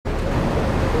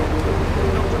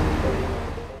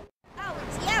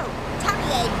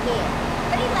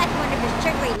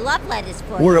writing love letters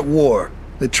for We're you. at war.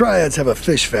 The Triads have a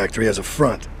fish factory as a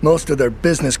front. Most of their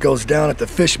business goes down at the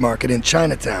fish market in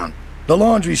Chinatown. The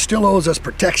laundry still owes us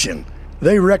protection.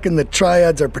 They reckon the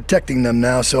Triads are protecting them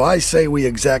now, so I say we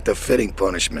exact a fitting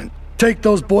punishment. Take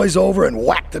those boys over and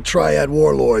whack the Triad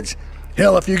warlords.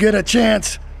 Hell, if you get a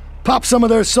chance, pop some of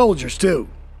their soldiers, too.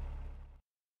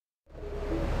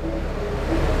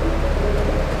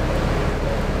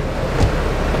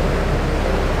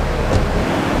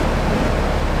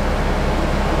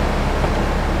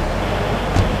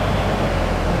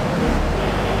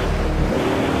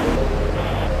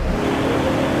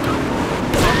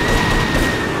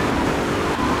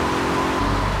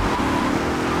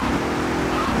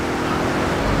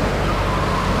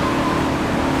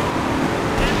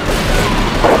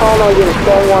 All our units,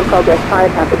 going one progress, fire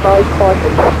path, advise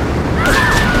caution.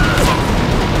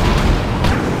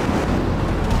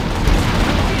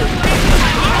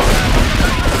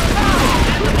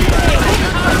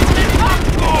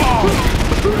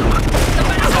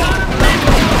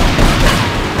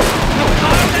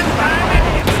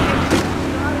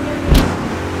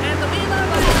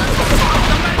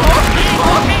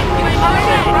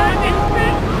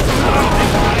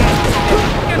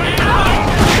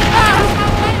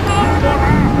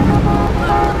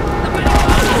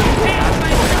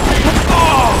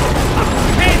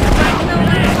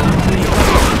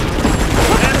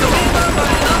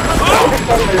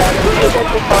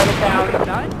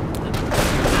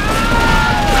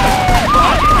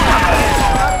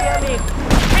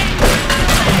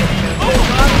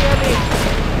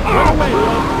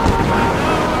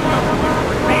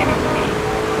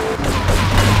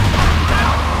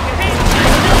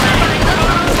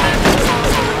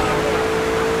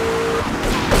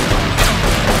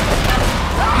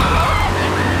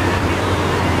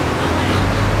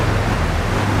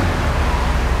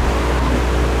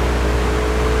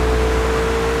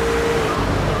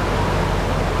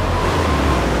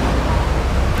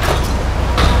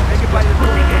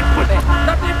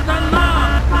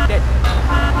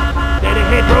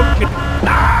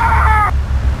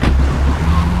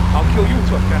 I'll kill you,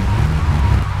 tough guy.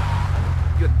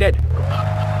 You're dead.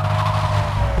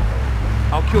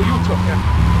 I'll kill you, tough guy.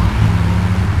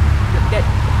 You're dead.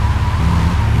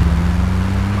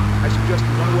 I suggest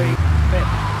you run away, man.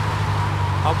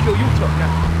 I'll kill you, tough guy.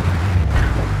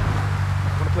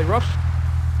 Wanna play rough?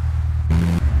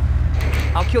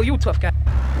 I'll kill you, tough guy.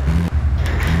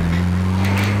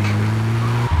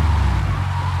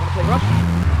 Wanna play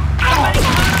rough?